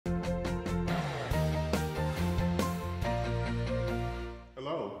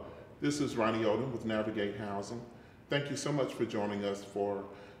This is Ronnie Odom with Navigate Housing. Thank you so much for joining us for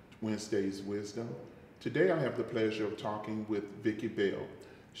Wednesday's Wisdom. Today I have the pleasure of talking with Vickie Bell.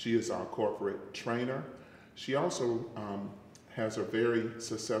 She is our corporate trainer. She also has a very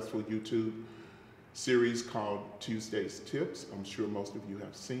successful YouTube series called Tuesday's Tips. I'm sure most of you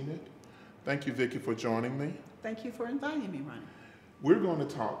have seen it. Thank you, Vickie, for joining me. Thank you for inviting me, Ronnie. We're going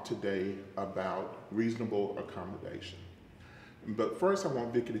to talk today about reasonable accommodation. But first, I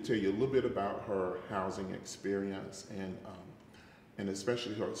want Vickie to tell you a little bit about her housing experience and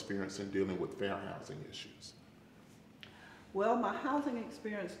especially her experience in dealing with fair housing issues. Well, my housing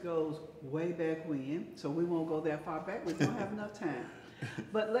experience goes way back when, so we won't go that far back. We don't have enough time.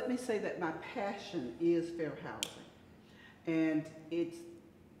 But let me say that my passion is fair housing. And it's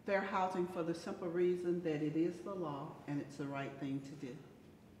fair housing for the simple reason that it is the law and it's the right thing to do.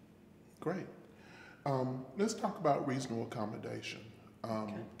 Great. Let's talk about reasonable accommodation.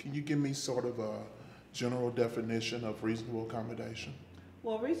 Okay. Can you give me sort of a general definition of reasonable accommodation?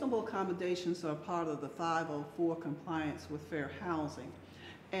 Well, reasonable accommodations are part of the 504 compliance with fair housing.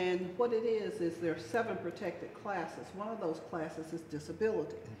 And what it is there are 7 protected classes. One of those classes is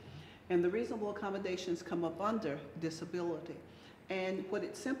disability. And the reasonable accommodations come up under disability. And what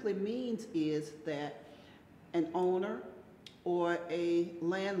it simply means is that an owner or a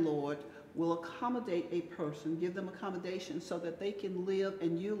landlord will accommodate a person, give them accommodation so that they can live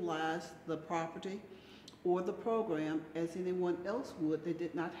and utilize the property or the program as anyone else would that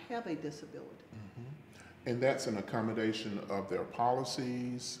did not have a disability. Mm-hmm. And that's an accommodation of their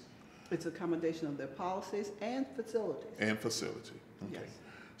policies? It's accommodation of their policies and facilities. And facility, okay. Yes.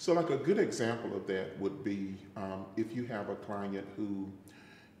 So like a good example of that would be if you have a client who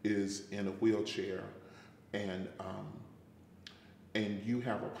is in a wheelchair and you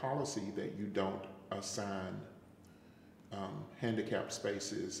have a policy that you don't assign handicap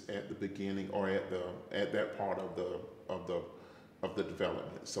spaces at the beginning or at that part of the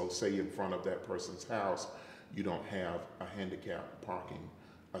development. So say in front of that person's house, you don't have a handicap parking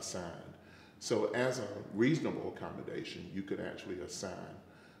assigned. So as a reasonable accommodation, you could actually assign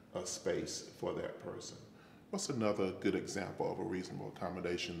a space for that person. What's another good example of a reasonable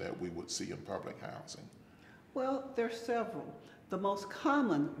accommodation that we would see in public housing? Well, there are several. The most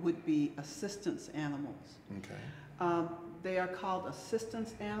common would be assistance animals. Okay. They are called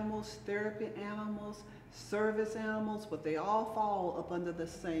assistance animals, therapy animals, service animals, but they all fall up under the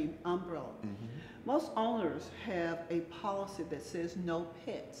same umbrella. Mm-hmm. Most owners have a policy that says no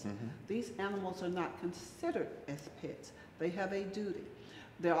pets. Mm-hmm. These animals are not considered as pets. They have a duty.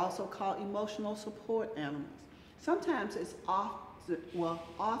 They're also called emotional support animals. Sometimes it's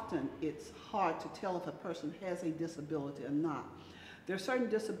often it's hard to tell if a person has a disability or not. There are certain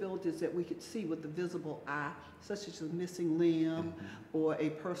disabilities that we could see with the visible eye, such as a missing limb or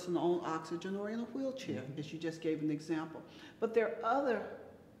a person on oxygen or in a wheelchair, as you just gave an example. But there are other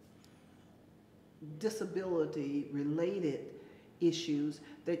disability-related issues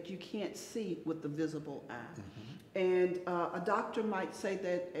that you can't see with the visible eye. And a doctor might say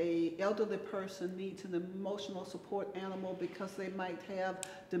that an elderly person needs an emotional support animal because they might have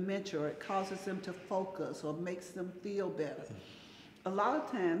dementia or it causes them to focus or makes them feel better. A lot of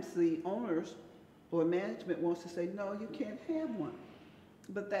times the owners or management wants to say, no, you can't have one.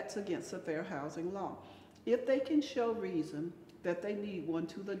 But that's against the fair housing law. If they can show reason that they need one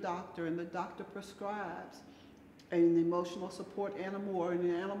to the doctor and the doctor prescribes an emotional support animal or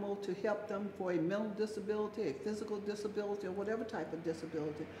an animal to help them for a mental disability, a physical disability, or whatever type of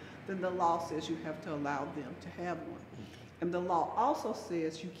disability, then the law says you have to allow them to have one. And the law also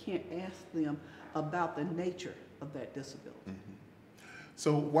says you can't ask them about the nature of that disability.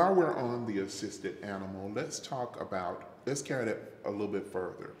 So while we're on the assisted animal, let's carry that a little bit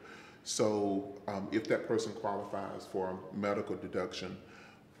further. So if that person qualifies for a medical deduction,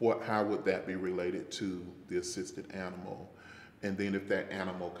 how would that be related to the assisted animal? And then if that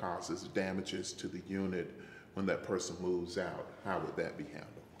animal causes damages to the unit when that person moves out, how would that be handled?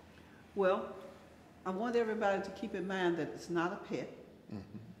 Well, I want everybody to keep in mind that it's not a pet,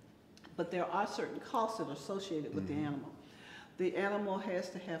 but there are certain costs that are associated with the animal. The animal has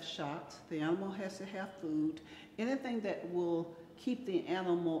to have shots, the animal has to have food, anything that will keep the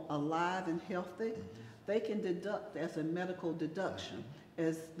animal alive and healthy, they can deduct as a medical deduction,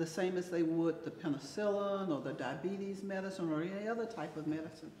 as the same as they would the penicillin or the diabetes medicine or any other type of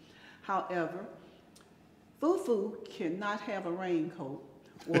medicine. However, Fufu cannot have a raincoat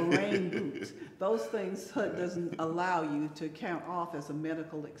or rain boots. Those things doesn't allow you to count off as a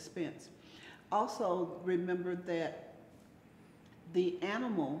medical expense. Also, remember that the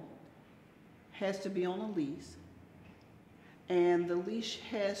animal has to be on a lease And the leash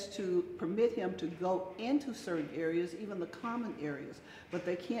has to permit him to go into certain areas, even the common areas, but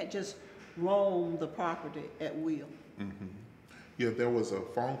they can't just roam the property at will. Mm-hmm. Yeah, there was a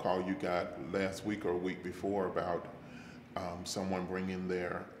phone call you got last week or a week before about someone bringing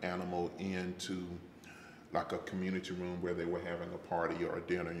their animal into like a community room where they were having a party or a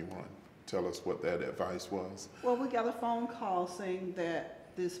dinner. You want to tell us what that advice was? Well, we got a phone call saying that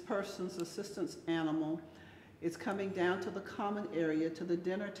this person's assistance animal is coming down to the common area, to the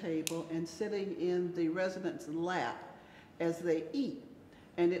dinner table, and sitting in the resident's lap as they eat.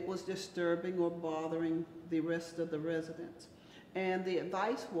 And it was disturbing or bothering the rest of the residents. And the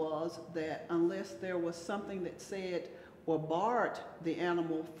advice was that unless there was something that said or barred the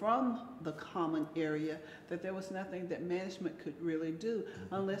animal from the common area, that there was nothing that management could really do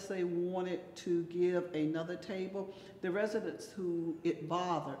unless they wanted to give another table. The residents who it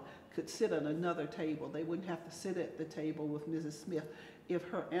bothered could sit at another table. They wouldn't have to sit at the table with Mrs. Smith if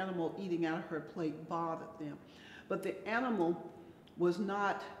her animal eating out of her plate bothered them. But the animal was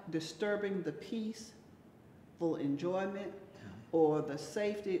not disturbing the peaceful enjoyment or the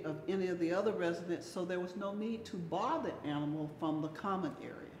safety of any of the other residents, so there was no need to bar the animal from the common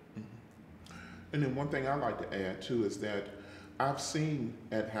area. Mm-hmm. And then one thing I like to add too is that I've seen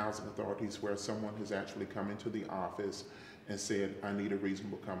at housing authorities where someone has actually come into the office and said, I need a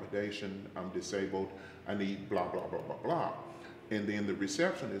reasonable accommodation, I'm disabled, I need blah, blah, blah, blah, blah. And then the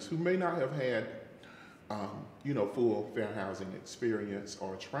receptionist, who may not have had full fair housing experience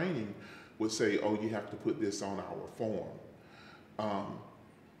or training, would say, oh, you have to put this on our form.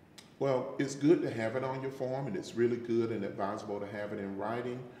 Well, it's good to have it on your form, and it's really good and advisable to have it in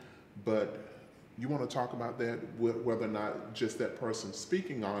writing, but you want to talk about that, whether or not just that person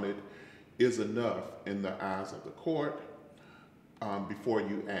speaking on it is enough in the eyes of the court before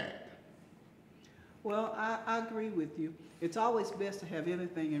you act. Well, I agree with you. It's always best to have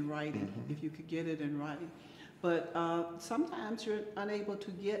anything in writing, if you could get it in writing. But sometimes you're unable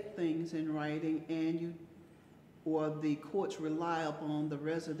to get things in writing, and or the courts rely upon the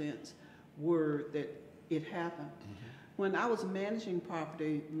resident's word that it happened. When I was managing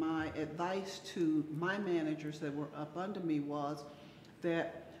property, my advice to my managers that were up under me was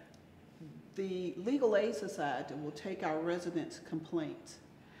that the Legal Aid Society will take our residents' complaints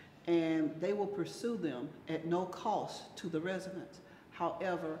and they will pursue them at no cost to the residents.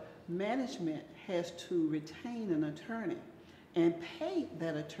 However, management has to retain an attorney and pay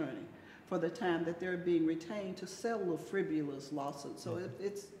that attorney for the time that they're being retained to settle a frivolous lawsuit. So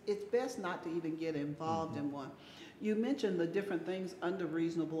it's best not to even get involved in one. You mentioned the different things under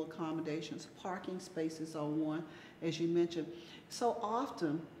reasonable accommodations. Parking spaces are one, as you mentioned. So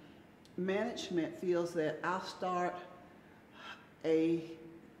often, management feels that I'll start a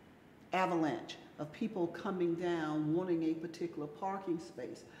avalanche of people coming down wanting a particular parking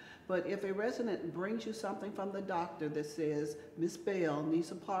space. But if a resident brings you something from the doctor that says, Miss Bell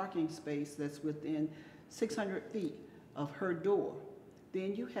needs a parking space that's within 600 feet of her door,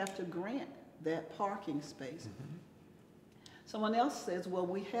 then you have to grant that parking space. Someone else says, well,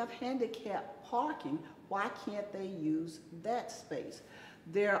 we have handicapped parking, why can't they use that space?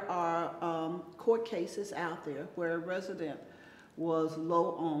 There are court cases out there where a resident was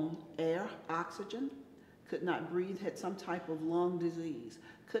low on air, oxygen, could not breathe, had some type of lung disease,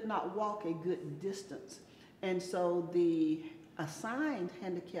 could not walk a good distance. And so the assigned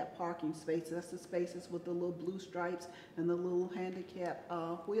handicap parking spaces, that's the spaces with the little blue stripes and the little handicap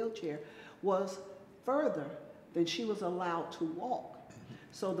wheelchair, was further than she was allowed to walk.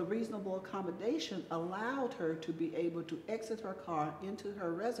 So the reasonable accommodation allowed her to be able to exit her car into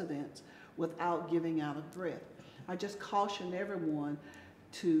her residence without giving out of breath. I just caution everyone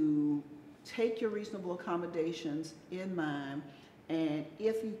to take your reasonable accommodations in mind, and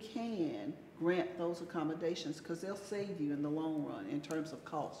if you can, grant those accommodations because they'll save you in the long run in terms of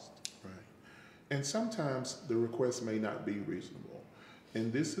cost. Right. And sometimes the request may not be reasonable.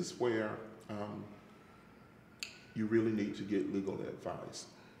 And this is where you really need to get legal advice.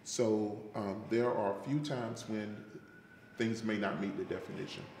 So there are a few times when things may not meet the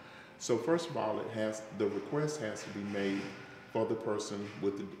definition. So first of all, the request has to be made for the person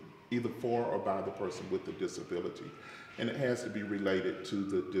with either for or by the person with the disability. And it has to be related to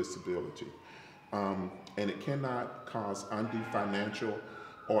the disability. And it cannot cause undue financial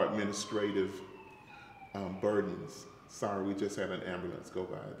or administrative burdens. Sorry, we just had an ambulance go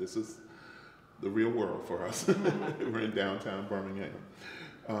by. This is the real world for us. We're in downtown Birmingham.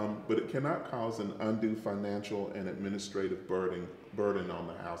 But it cannot cause an undue financial and administrative burden on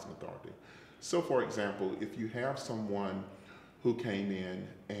the housing authority. So for example, if you have someone who came in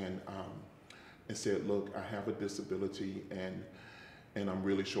and and said, look, I have a disability and I'm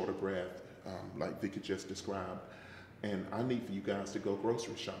really short of breath, like Vickie just described, and I need for you guys to go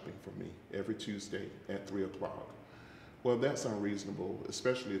grocery shopping for me every Tuesday at 3 o'clock. Well, that's unreasonable,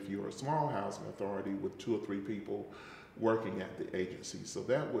 especially if you're a small housing authority with 2 or 3 people working at the agency. So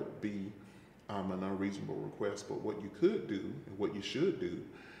that would be an unreasonable request. But what you could do, and what you should do,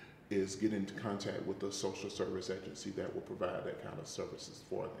 is get into contact with a social service agency that will provide that kind of services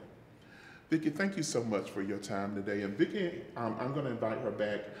for them. Vickie, thank you so much for your time today. And Vickie, I'm going to invite her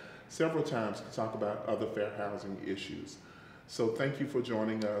back several times to talk about other fair housing issues. So thank you for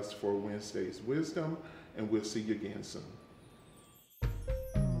joining us for Wednesday's Wisdom, and we'll see you again soon.